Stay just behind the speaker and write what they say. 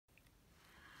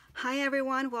Hi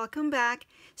everyone, welcome back.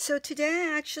 So today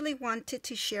I actually wanted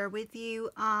to share with you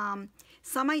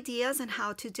some ideas on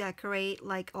how to decorate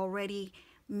like already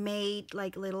made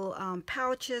like little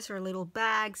pouches or little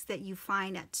bags that you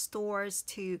find at stores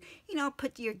to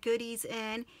put your goodies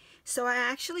in. So I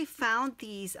actually found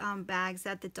these bags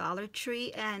at the Dollar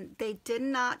Tree, and they did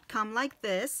not come like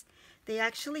this. They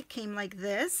actually came like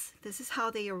this. This is how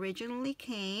they originally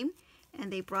came. And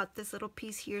they brought this little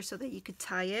piece here so that you could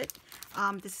tie it.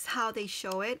 This is how they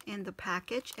show it in the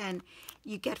package, and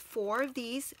you get 4 of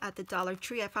these at the Dollar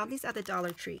Tree. I found these at the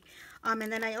Dollar Tree. And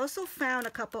then I also found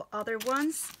a couple other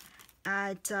ones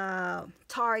at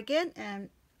Target, and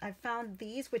I found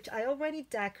these, which I already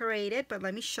decorated, but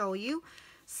let me show you.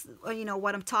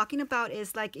 What I'm talking about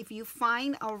is like if you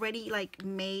find already like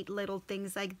made little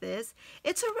things like this,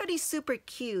 it's already super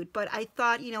cute, but I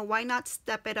thought, why not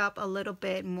step it up a little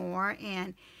bit more?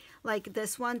 And like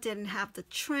this one didn't have the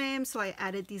trim, so I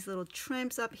added these little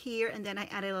trims up here, and then I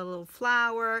added a little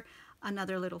flower,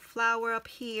 another little flower up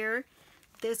here.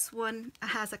 This one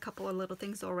has a couple of little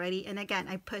things already, and again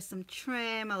I put some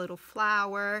trim, a little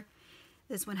flower.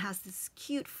 This one has this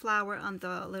cute flower on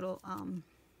the little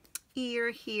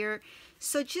ear here.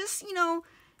 So just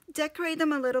decorate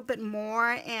them a little bit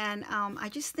more, and I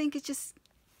just think it just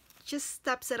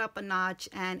steps it up a notch,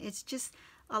 and it's just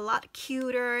a lot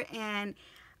cuter, and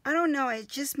I don't know, it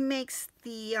just makes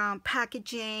the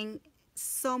packaging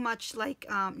so much like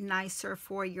nicer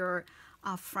for your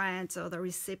friends or the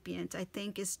recipient. I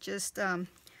think it's just I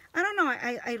don't know,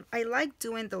 I like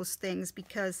doing those things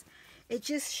because it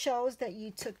just shows that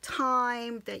you took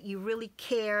time, that you really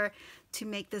care to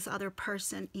make this other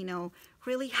person,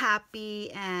 really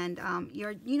happy, and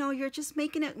you're just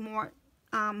making it more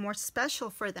special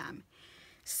for them.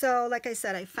 So like I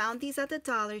said, I found these at the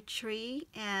Dollar Tree,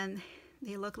 and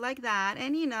they look like that,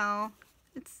 and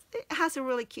it has a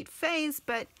really cute face,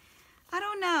 but I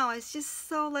don't know, it's just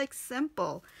so like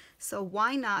simple. So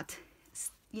why not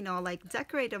like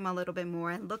decorate them a little bit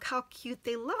more, and look how cute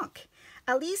they look.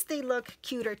 At least they look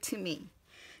cuter to me.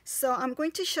 So I'm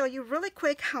going to show you really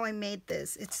quick how I made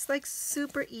this. It's like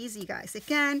super easy, guys.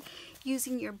 Again,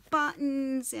 using your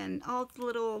buttons and all the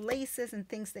little laces and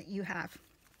things that you have.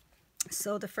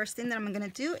 So the first thing that I'm going to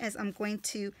do is I'm going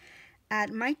to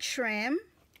add my trim.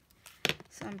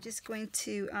 So I'm just going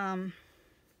to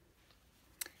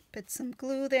put some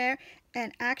glue there.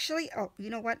 And actually, oh, you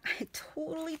know what? I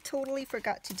totally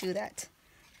forgot to do that.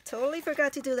 Totally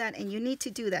forgot to do that, and you need to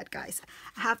do that, guys.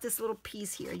 I have this little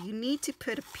piece here. You need to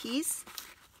put a piece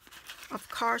of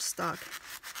cardstock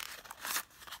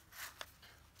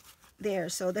there,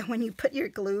 so that when you put your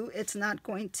glue, it's not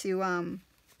going to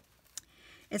stick.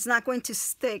 It's not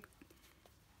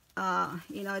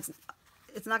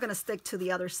going to stick to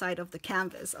the other side of the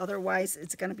canvas. Otherwise,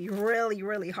 it's going to be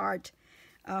really hard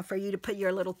for you to put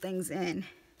your little things in.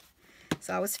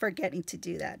 So I was forgetting to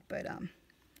do that, but all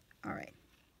right.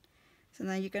 So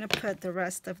now you're going to put the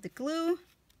rest of the glue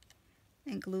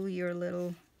and glue your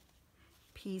little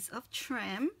piece of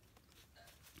trim.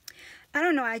 I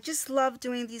don't know, I just love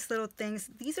doing these little things.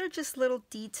 These are just little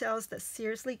details that,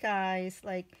 seriously guys,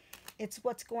 like, it's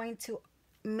what's going to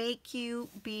make you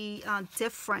be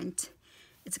different.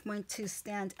 It's going to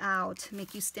stand out,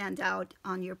 make you stand out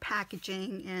on your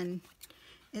packaging, and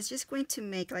it's just going to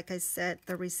make, like I said,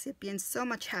 the recipient so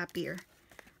much happier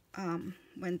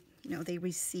when they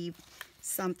receive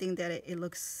something that it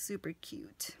looks super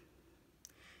cute.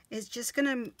 It's just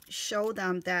gonna show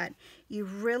them that you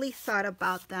really thought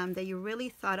about them, that you really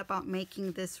thought about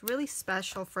making this really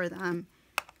special for them.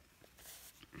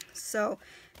 So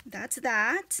that's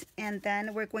that, and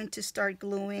then we're going to start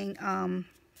gluing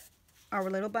our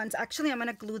little buttons. Actually, I'm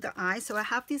gonna glue the eyes. So I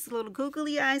have these little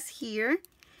googly eyes here,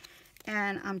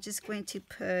 and I'm just going to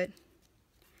put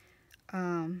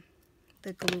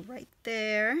the glue right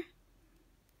there, and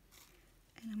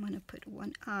I'm going to put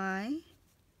one eye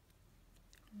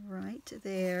right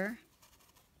there.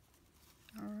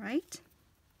 All right,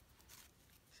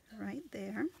 right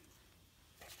there.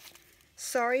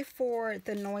 Sorry for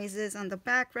the noises on the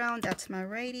background. That's my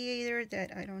radiator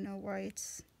that I don't know why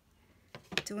it's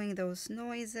doing those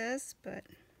noises, but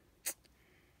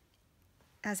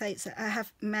as I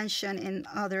have mentioned in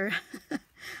other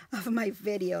of my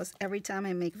videos, every time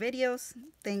I make videos,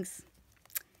 things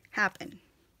happen.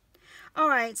 All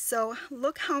right, so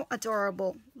look how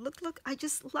adorable. Look, I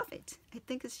just love it. I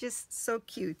think it's just so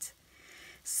cute.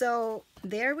 So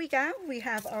there we go. We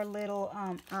have our little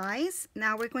eyes.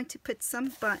 Now we're going to put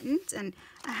some buttons, and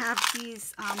I have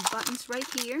these buttons right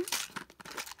here.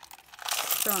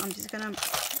 So I'm just gonna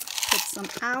put some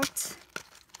out.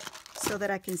 so that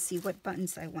I can see what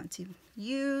buttons I want to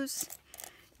use.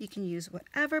 You can use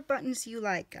whatever buttons you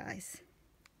like, guys.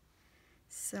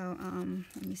 So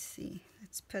let me see.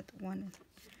 Let's put one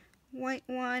white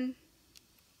one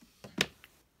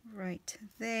right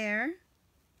there.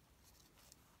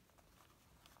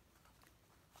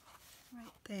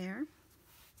 Right there.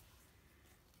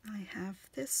 I have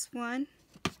this one.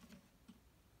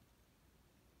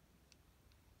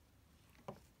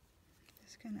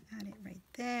 Just gonna add it right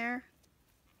there.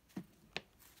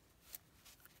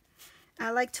 I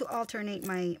like to alternate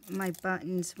my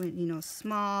buttons with, you know,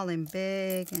 small and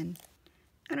big, and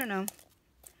I don't know.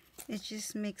 It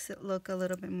just makes it look a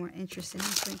little bit more interesting.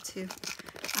 I'm going to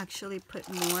actually put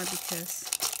more because,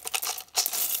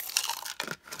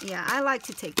 yeah, I like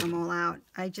to take them all out.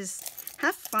 I just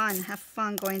have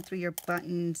fun going through your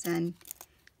buttons and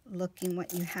looking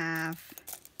what you have.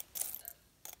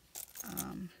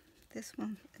 This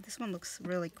one looks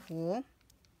really cool.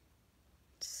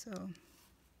 So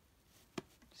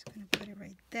just gonna put it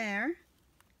right there.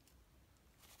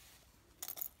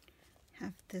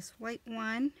 Have this white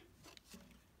one.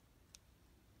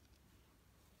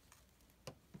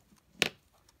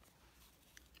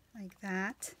 Like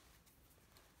that.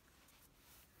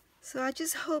 So I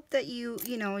just hope that you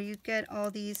get all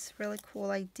these really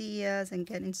cool ideas and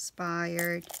get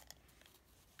inspired.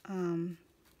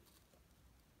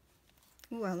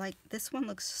 Ooh, I like this one,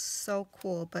 looks so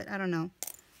cool, but I don't know,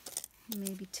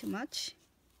 maybe too much.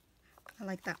 I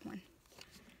like that one.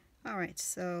 All right,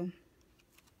 so,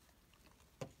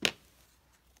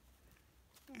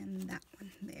 and that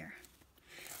one there.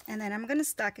 And then I'm gonna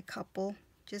stack a couple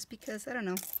just because, I don't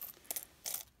know,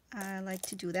 I like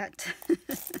to do that.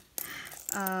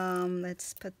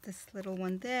 Let's put this little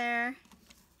one there.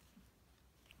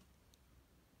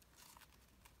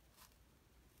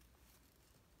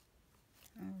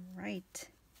 All right.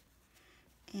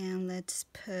 And let's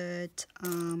put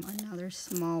another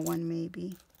small one,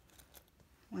 maybe.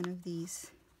 One of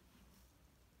these.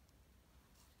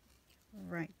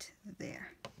 Right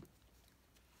there.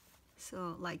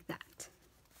 So like that.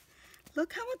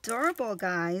 Look how adorable,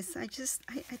 guys. I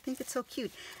think it's so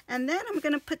cute. And then I'm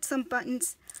going to put some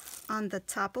buttons on the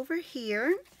top over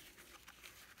here.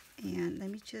 And let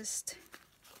me just...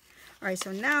 All right,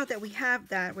 so now that we have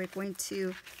that, we're going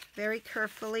to very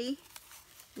carefully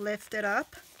lift it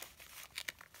up.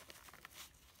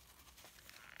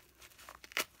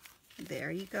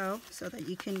 There you go, so that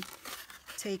you can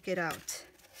take it out.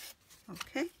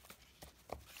 Okay?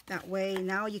 That way,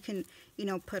 now you can, you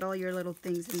know, put all your little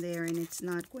things in there, and it's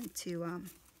not going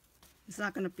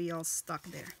to be all stuck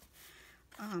there.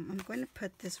 I'm going to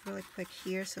put this really quick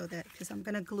here so that, because I'm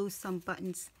going to glue some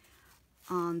buttons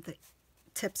on the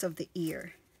tips of the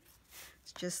ear.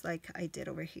 It's just like I did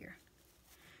over here.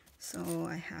 So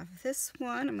I have this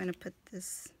one. I'm going to put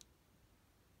this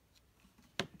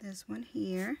one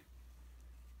here,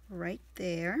 right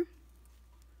there.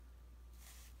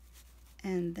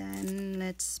 And then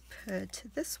let's put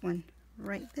this one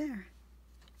right there.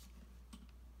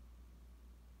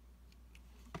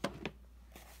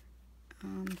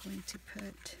 I'm going to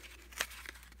put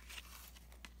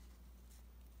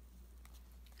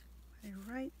it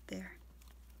right there.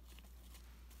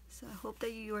 So I hope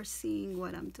that you are seeing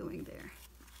what I'm doing there.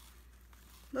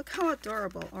 Look how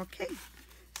adorable. Okay,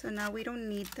 so now we don't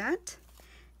need that.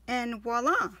 And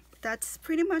voila, that's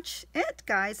pretty much it,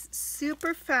 guys.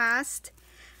 Super fast,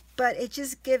 but it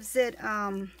just gives it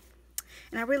and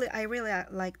I really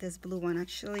like this blue one.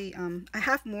 Actually, I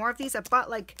have more of these. I bought,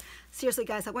 like, seriously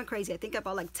guys, I went crazy. I think I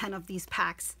bought like 10 of these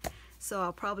packs, so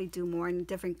I'll probably do more in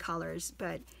different colors.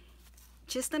 But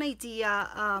just an idea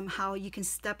how you can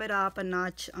step it up a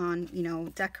notch on, you know,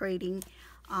 decorating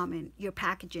and your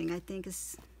packaging. I think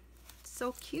is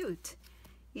so cute,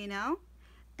 you know.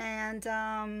 And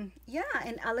yeah,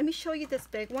 and let me show you this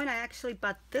big one. I actually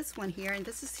bought this one here, and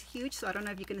this is huge, so I don't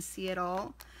know if you're gonna see it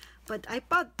all, but I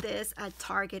bought this at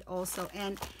Target also,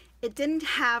 and it didn't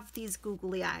have these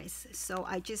googly eyes, so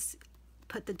I just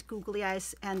put the googly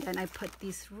eyes, and then I put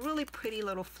these really pretty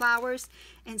little flowers,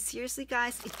 and seriously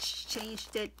guys, it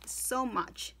changed it so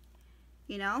much,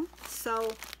 you know.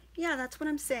 So yeah, that's what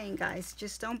I'm saying, guys.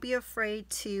 Just don't be afraid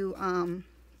to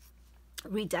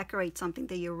redecorate something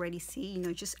that you already see. You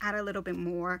know, just add a little bit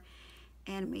more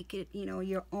and make it, you know,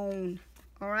 your own.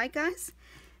 All right guys,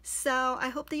 so I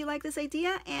hope that you like this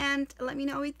idea, and let me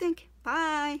know what you think.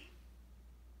 Bye.